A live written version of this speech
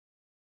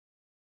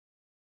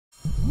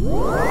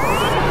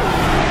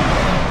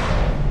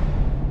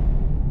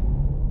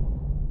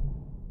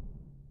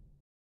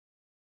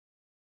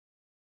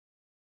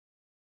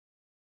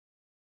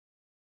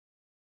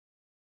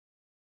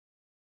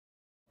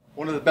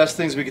One of the best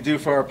things we could do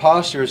for our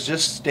posture is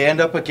just stand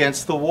up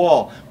against the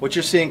wall. What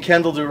you're seeing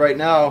Kendall do right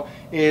now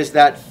is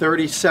that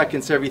 30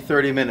 seconds every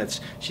 30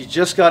 minutes. She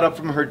just got up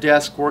from her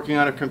desk working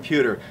on a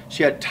computer.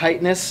 She had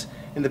tightness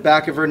in the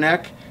back of her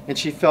neck, and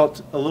she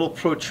felt a little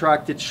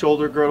protracted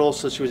shoulder girdle,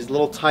 so she was a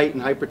little tight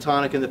and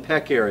hypertonic in the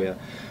pec area.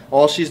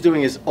 All she's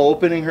doing is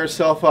opening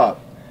herself up.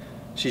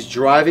 She's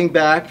driving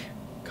back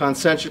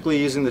concentrically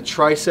using the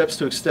triceps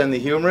to extend the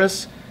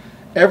humerus.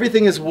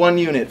 Everything is one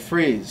unit,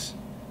 freeze.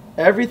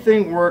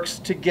 Everything works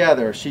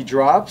together. She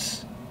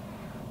drops,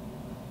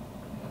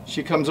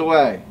 she comes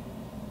away.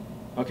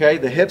 Okay,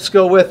 the hips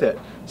go with it.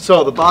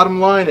 So the bottom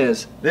line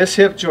is this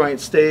hip joint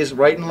stays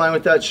right in line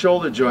with that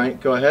shoulder joint.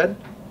 Go ahead.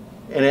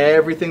 And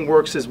everything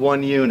works as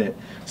one unit.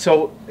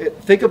 So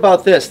think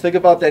about this. Think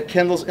about that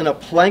Kendall's in a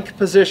plank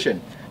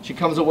position. She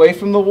comes away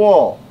from the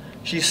wall.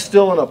 She's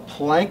still in a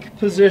plank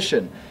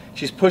position.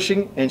 She's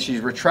pushing and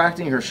she's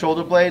retracting her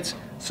shoulder blades.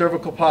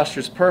 Cervical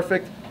posture is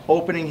perfect.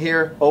 Opening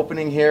here,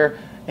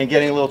 and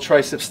getting a little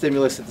tricep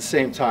stimulus at the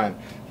same time.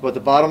 But the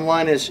bottom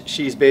line is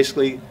she's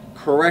basically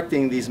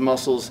correcting these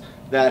muscles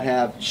that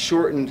have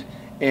shortened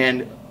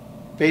and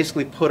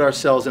basically put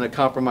ourselves in a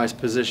compromised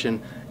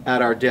position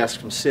at our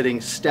desk from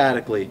sitting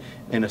statically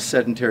in a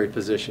sedentary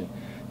position.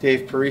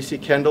 Dave Parisi,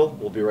 Kendall,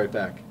 we'll be right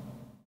back.